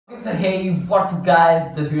So hey, what's up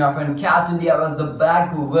guys, this is your friend captaindrs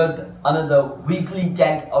back with another weekly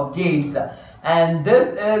tech updates, and this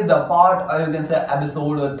is the part, or you can say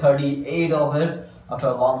episode 38 of it. After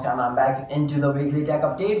a long time I'm back into the weekly tech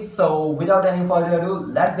updates, so without any further ado,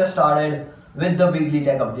 let's get started with the weekly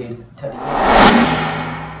tech updates 38.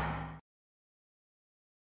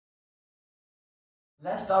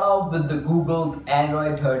 Let's start off with the Google's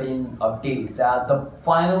Android 13 updates. The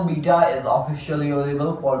final beta is officially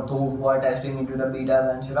available for those who are testing into the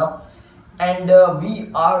betas and stuff. And we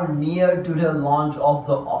are near to the launch of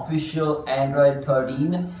the official Android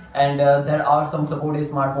 13. And there are some supported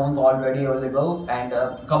smartphones already available. And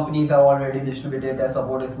companies have already distributed their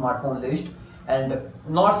supported smartphone list. And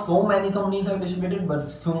not so many companies have distributed, but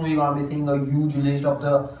soon we're going to be seeing a huge list of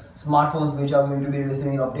the smartphones which are going to be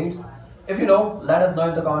receiving updates. If you know, let us know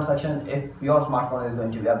in the comment section if your smartphone is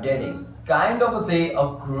going to be updating. Kind of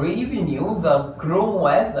a crazy news, Chrome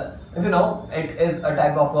OS. If you know, it is a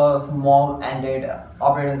type of a small-ended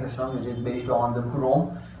operating system which is based on the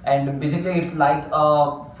Chrome, and basically it's like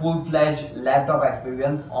a full-fledged laptop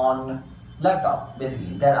experience on laptop.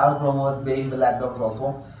 Basically, there are Chrome OS based laptops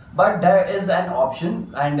also, but there is an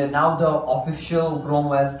option, and now the official Chrome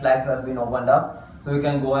OS Flex has been opened up. So you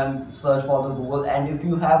can go and search for the Google, and if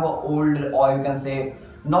you have a old, or you can say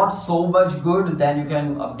not so much good, then you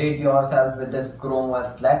can update yourself with this Chrome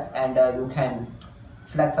OS Flex, and you can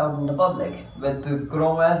flex out in the public. With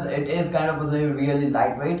Chrome OS, it is kind of a really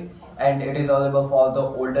lightweight, and it is available for the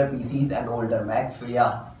older PCs and older Macs. So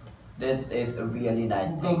yeah, this is a really nice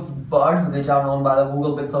thing. Those buds, which are known by the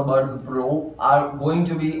Google Pixel Buds Pro, are going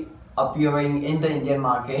to be appearing in the Indian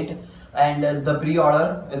market. And the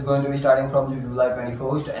pre-order is going to be starting from July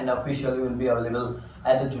 21st and officially will be available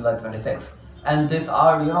at the July 26th. And these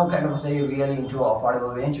are, kind of really into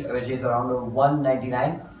affordable range, which is around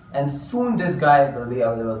 $199, and soon this guy will be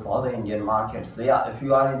available for the Indian market. So yeah, if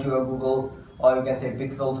you are into a Google, or you can say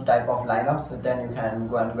Pixels type of lineups, then you can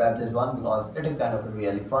go and grab this one, because it is kind of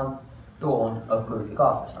really fun to own a good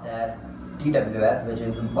ecosystem. That TWS, which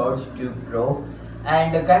is Buds 2 Pro.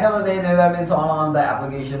 And kind of they have been on the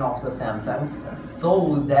application of the Samsung,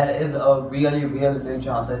 so there is a really big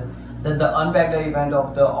chances that the unpacked event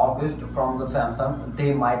of the August from the Samsung,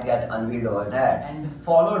 they might get unveiled over there, and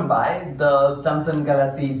followed by the Samsung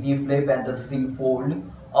Galaxy Z Flip and the Z Fold,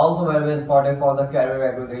 also will be spotted for the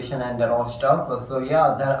carrier aggregation and that all stuff. So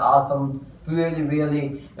yeah, there are some really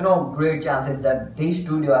great chances that these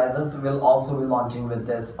two devices will also be launching with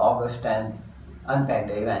this August 10th unpacked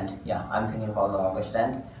event. Yeah, I'm thinking about the August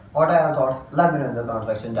 10th. What are your thoughts? Let me know in the comment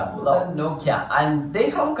section down below. Nokia, and they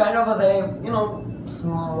have kind of a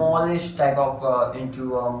smallish type of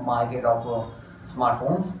into a market of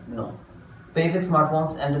smartphones, basic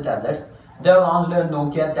smartphones and the tablets. They launched a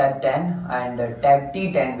Nokia Tab 10 and Tab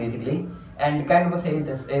T10 basically, and kind of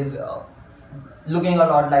this is looking a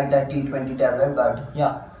lot like that T20 tablet, but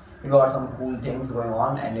yeah, it got some cool things going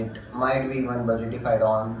on, and it might be even budgetified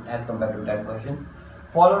on as compared to that version.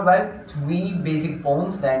 Followed by three basic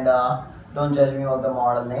phones, and don't judge me on the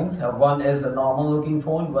model names. One is a normal looking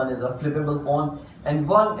phone, one is a flippable phone, and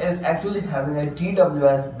one is actually having a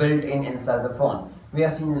TWS built in inside the phone. We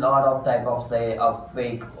have seen a lot of type of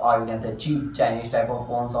fake, or you can say cheap Chinese type of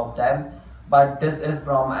phones of Tab, but this is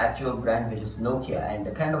from actual brand which is Nokia,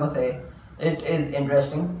 and kind of it is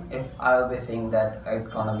interesting if I will be saying that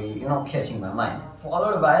it's gonna be catching my mind.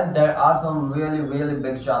 Followed by there are some really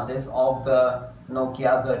big chances of the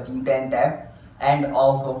Nokia's T10 Tab, and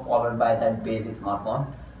also followed by that basic smartphone.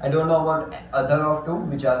 I don't know about other of two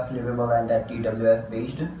which are flippable and that TWS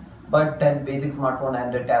based, but that basic smartphone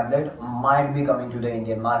and the tablet might be coming to the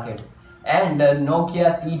Indian market. And the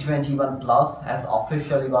Nokia C21 Plus has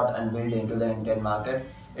officially got unveiled into the Indian market.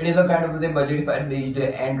 It is a kind of budgetified based,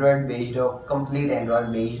 Android based, complete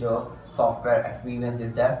Android based software experience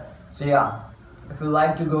is there. So yeah, if you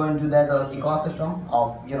like to go into that ecosystem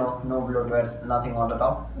of no bloatware, nothing on the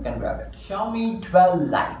top, you can grab it. Xiaomi 12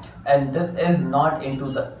 Lite, and this is not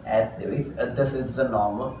into the S series, this is the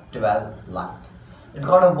normal 12 Lite. It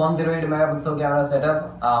got a 108 megapixel camera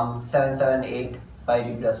setup, 778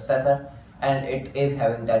 5G processor, and it is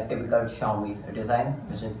having that typical Xiaomi design,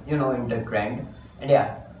 which is into trend. And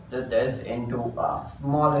yeah, this is into a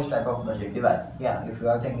smallish type of budget device. Yeah, if you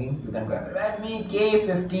are thinking, you can grab it. Redmi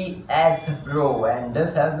K50S Pro, and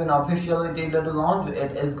this has been officially taken to launch.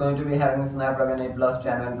 It is going to be having Snapdragon 8 Plus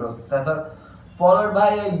Gen 1 processor, followed by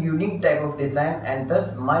a unique type of design, and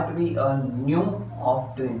this might be a new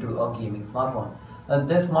into a gaming smartphone.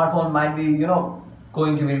 This smartphone might be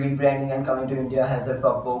going to be rebranding and coming to India as a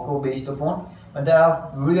Poco based phone, But there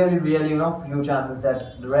are really few chances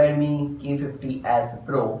that the Redmi K50s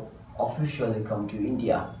Pro officially come to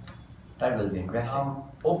India. That will be interesting.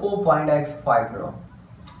 Oppo Find X5 Pro.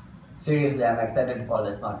 Seriously, I'm excited for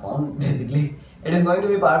the smartphone. Basically, it is going to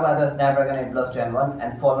be powered by the Snapdragon 8 Plus Gen 1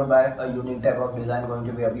 and followed by a unique type of design going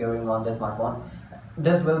to be appearing on the smartphone.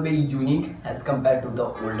 This will be unique as compared to the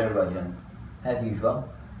older version, as usual.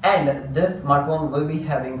 And this smartphone will be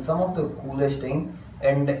having some of the coolest thing,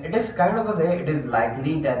 and it is kind of a say it is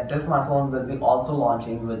likely that this smartphone will be also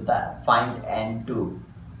launching with the Find N2.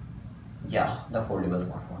 Yeah, the foldable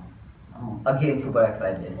smartphone. Again, super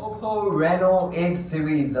excited. Oppo Reno 8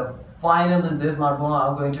 series. Finally, this smartphone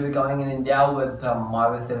are going to be coming in India with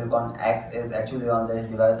Marvel Silicon X is actually on these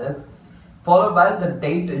devices. Followed by the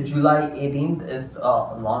date July 18th is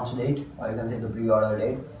launch date, or you can say the pre-order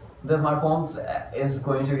date. The smartphone is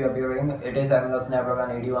going to be appearing. It is having a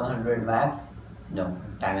Snapdragon 8100 Max. No,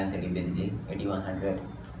 Dimensity basically 8100.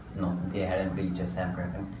 No, they hadn't reached a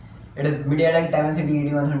Snapdragon. It is MediaTek Dimensity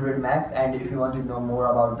 8100 Max, and if you want to know more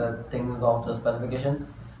about the things of the specification,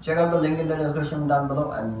 check out the link in the description down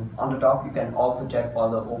below, and on the top you can also check for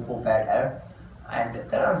the Oppo Pad Air. And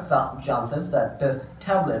there are some chances that this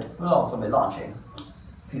tablet will also be launching.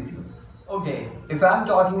 Few. Okay, if I'm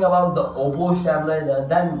talking about the Oppo's tablet,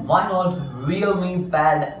 then why not Realme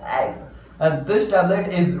Pad X? This tablet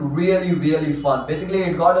is really fun. Basically,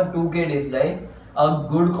 it got a 2K display, a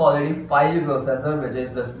good quality 5G processor, which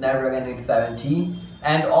is the Snapdragon 870,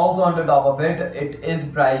 and also on the top of it, it is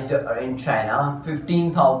priced in China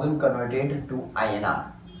 15,000 converted to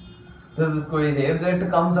INR. This is crazy. If it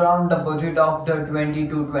comes around the budget of the 20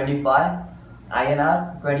 to 25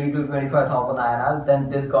 INR, 20 to 25,000 INR, then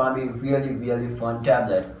this gonna be really fun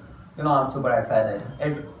tablet. I'm super excited.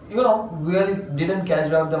 It really didn't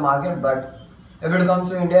catch up the market, but if it comes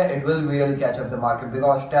to India, it will really catch up the market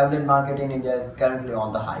because tablet market in India is currently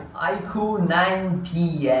on the hype. Iqoo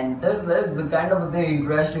 9T, and this is the kind of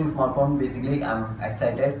interesting smartphone. Basically, I'm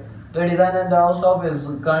excited. The design and the stuff is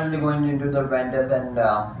currently going into the vendors, and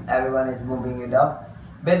everyone is moving it up.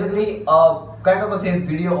 Basically, kind of a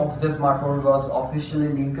video of this smartphone was officially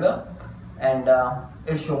leaked, and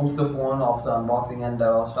it shows the phone of the unboxing and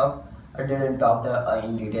the stuff. I didn't talk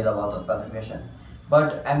in detail about the specification,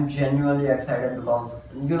 but I'm genuinely excited because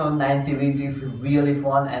 9 series is really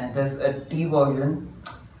fun, and this T version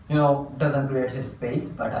doesn't create his space,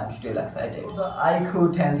 but I'm still excited. The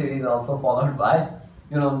Iqoo 10 series also followed by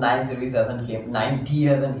 9 series hasn't came, 9T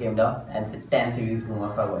hasn't came down, and 10 series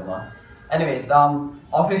rumors are going on. Anyways,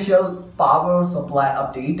 official power supply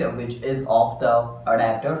update, which is of the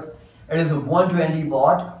adapters. It is 120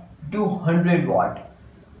 watt, 200 watt.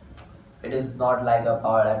 It is not like a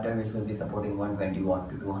power adapter which will be supporting 120 watt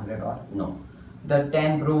to 200 watt. No, the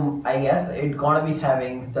 10 Pro, I guess it's gonna be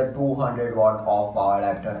having the 200 watt of power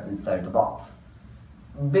adapter inside the box.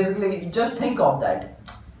 Basically, just think of that.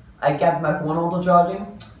 I kept my phone auto charging,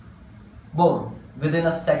 boom, within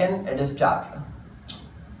a second it is charged.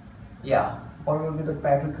 Yeah, what will be the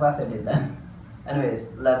battery capacity then? Anyways,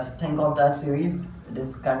 let's think of that series. It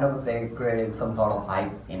is kind of creating some sort of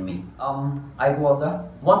hype in me. I was the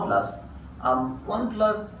OnePlus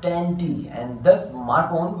OnePlus 10T, and this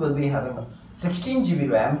smartphone will be having 16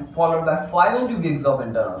 GB RAM followed by 512 gigs of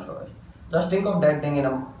internal storage. Just think of that thing in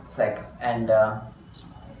a sec, and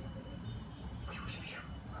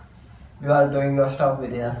you are doing your stuff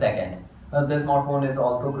within a second. This smartphone is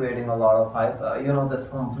also creating a lot of hype. This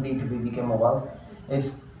complete BBK mobiles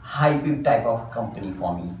is hype type of company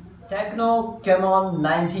for me. Techno Camon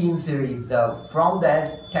 19 series. From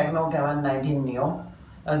that, Techno Camon 19 Neo.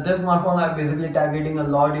 And this smartphone are basically targeting a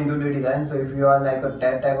lot into the design. So if you are like a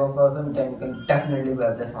tech type of person, then you can definitely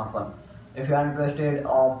grab this smartphone. If you are interested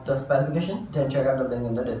of the specification, then check out the link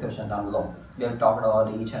in the description down below. We have talked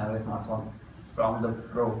about each and every smartphone from the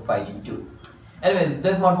Pro 5G too. Anyways,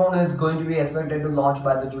 this smartphone is going to be expected to launch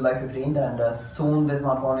by the July 15th, and soon this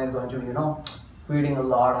smartphone is going to be, creating a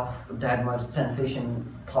lot of that much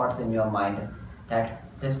sensation thoughts in your mind that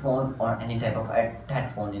this phone or any type of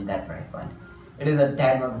that phone in that price point, it is a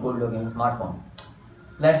that much good looking smartphone.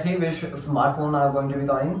 Let's see which smartphone are going to be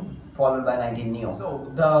coming, followed by 19 Neo.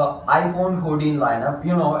 So the iPhone 14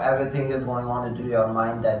 lineup, everything is going on into your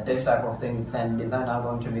mind that this type of things and design are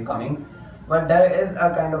going to be coming. But there is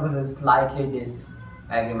a kind of a slightly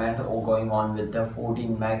disagreement going on with the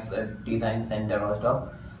 14 Max design center or stuff.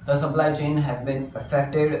 The supply chain has been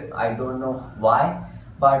affected. I don't know why,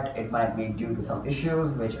 but it might be due to some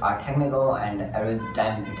issues which are technical, and every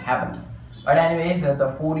time it happens. But anyways,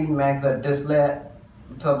 the 14 Max display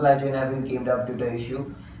supply chain has been came up to the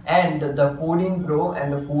issue, and the 14 Pro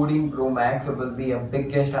and the 14 Pro Max will be a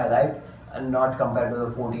biggest highlight. and not compared to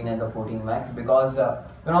the 14 and the 14 Max, because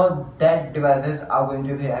that devices are going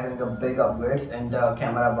to be having a big upgrades in the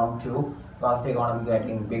camera bump too, because they're gonna be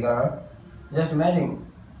getting bigger. Just imagine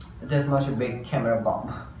this much big camera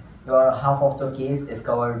bump. Your half of the case is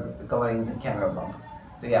covering the camera bump.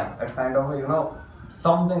 So yeah, it's kind of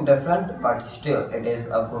something different, but still it is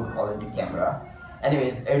a good quality camera.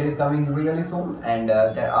 Anyways, it is coming really soon, and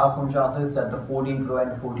there are some chances that the 14 Pro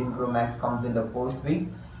and 14 Pro Max comes in the first week,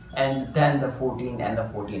 and then the 14 and the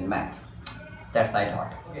 14 Max. That's I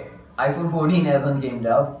thought. Okay, iPhone 14 hasn't came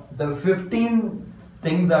up. The 15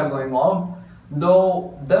 things are going on.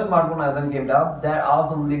 Though the smartphone hasn't came up, there are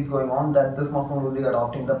some leaks going on that this smartphone will be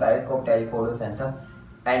adopting the periscope telephoto sensor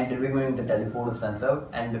and removing the telephoto sensor,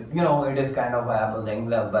 and it is kind of viable thing,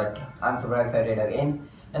 but I'm super excited again.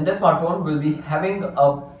 And this smartphone will be having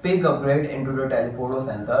a big upgrade into the telephoto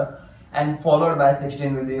sensor, and followed by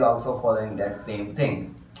 16 will be also following that same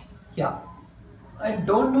thing. Yeah, I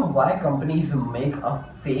don't know why companies make a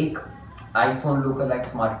fake iPhone lookalike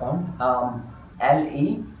smartphone.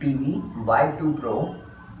 LEPV Y2 Pro.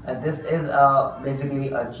 This is basically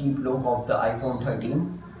a cheap look of the iPhone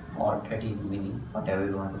 13 or 13 mini, whatever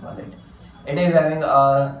you want to call it. It is having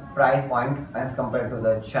a price point as compared to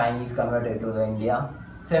the Chinese converted to the India,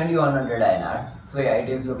 7100 INR. So yeah, it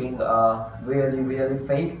is looking really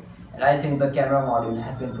fake, and I think the camera module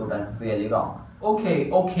has been put on really wrong. Okay,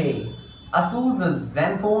 Asus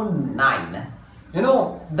Zenfone 9.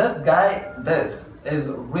 This is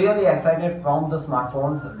really excited from the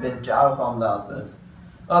smartphones which are from the Asus.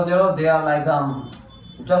 They are like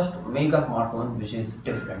just make a smartphone which is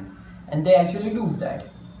different, and they actually do that.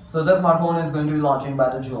 So the smartphone is going to be launching by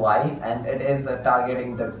the July, and it is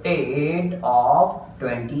targeting the date of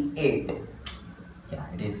 28. Yeah,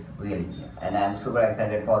 it is really, and I'm super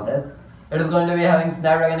excited for this. It is going to be having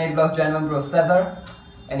Snapdragon 8 Plus Gen 1 processor,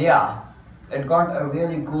 and yeah, it got a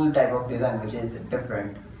really cool type of design which is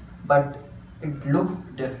different, but it looks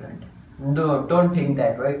different. No, don't think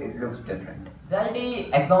that way, it looks different.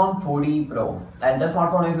 Xiaomi Exon 40 Pro, and the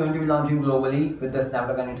smartphone is going to be launching globally with the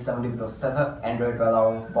Snapdragon 870 processor, Android 12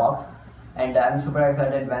 hours box, and I'm super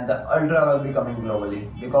excited when the Ultra will be coming globally,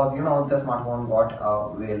 because the smartphone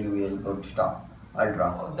got really good stuff.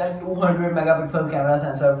 Ultra, that 200 megapixel camera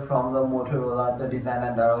sensor from the Motorola, the design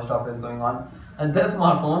and the other stuff is going on, and this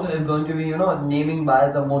smartphone is going to be naming by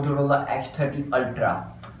the Motorola X30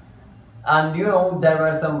 Ultra. And there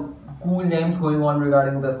were some cool names going on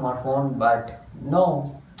regarding the smartphone, but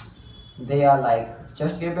no, they are like,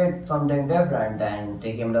 just give it something different, and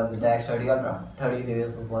they came up with the X30 Ultra. 30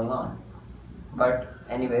 series is going on. But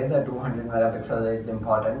anyways, the 200 megapixel is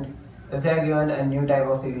important. If they are given a new type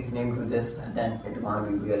of series name to this, then it's gonna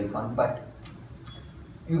be really fun. But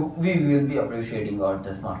we will be appreciating about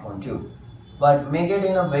the smartphone too. But make it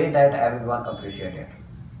in a way that everyone appreciates it.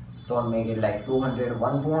 Don't make it like 200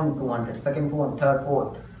 one phone, 200 second phone, third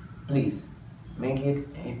phone. Please make it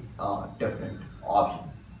a different option.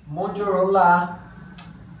 Motorola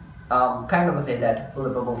kind of say that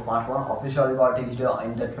flippable smartphone officially got released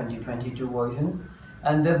in the 2022 version,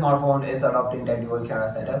 and this smartphone is adopting that dual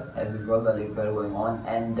camera setup as usual. The leaks were going on,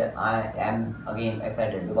 and I am again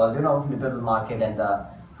excited because flippable market and the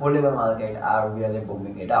foldable market are really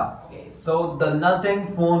booming it up. Okay, so the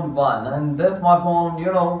Nothing Phone 1, and this smartphone,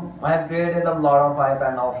 have created a lot of hype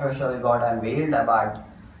and officially got unveiled, but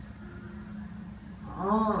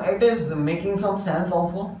it is making some sense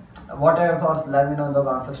also. What are your thoughts? Let me know in the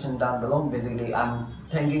comment section down below. Basically, I'm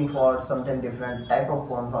thinking for something different type of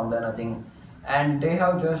phone from the Nothing, and they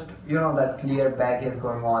have just that clear back is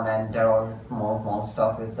going on, and there are more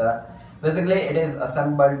stuff is there. Basically, it is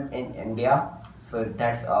assembled in India. So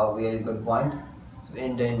that's a really good point. So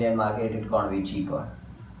in the Indian market, it's gonna be cheaper.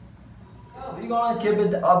 Yeah, we're gonna keep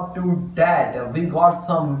it up to that. We got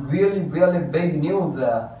some really big news.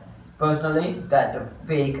 Personally, that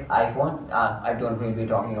fake iPhone. I don't will be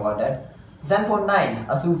talking about that. Zenfone 9,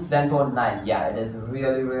 Asus Zenfone 9. Yeah, it is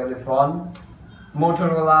really fun.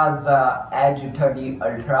 Motorola's Edge 30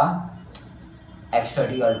 Ultra,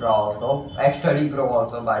 X30 Ultra also, X30 Pro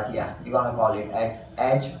also, but yeah, we're gonna call it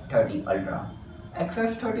Edge 30 Ultra.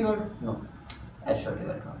 XH30 or no, H30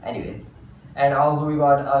 Ultra. Anyways, and also we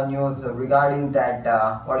got news regarding that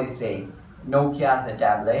Nokia's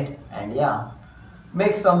tablet, and yeah,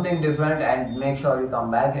 make something different and make sure you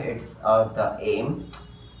come back. It's the aim,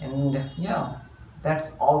 and yeah, that's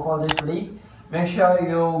all for this video. Make sure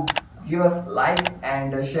you give us like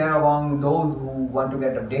and share among those who want to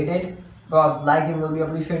get updated, because liking will be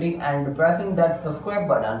appreciating and pressing that subscribe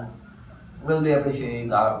button will be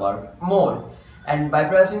appreciating our work more. And by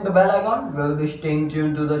pressing the bell icon, you will be staying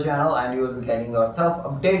tuned to the channel and you will be getting yourself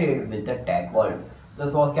updated with the tech world.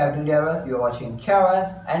 This was Captain DRS. You are watching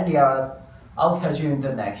KRS and DRS. I'll catch you in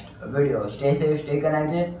the next video. Stay safe, stay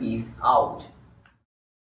connected. Peace out.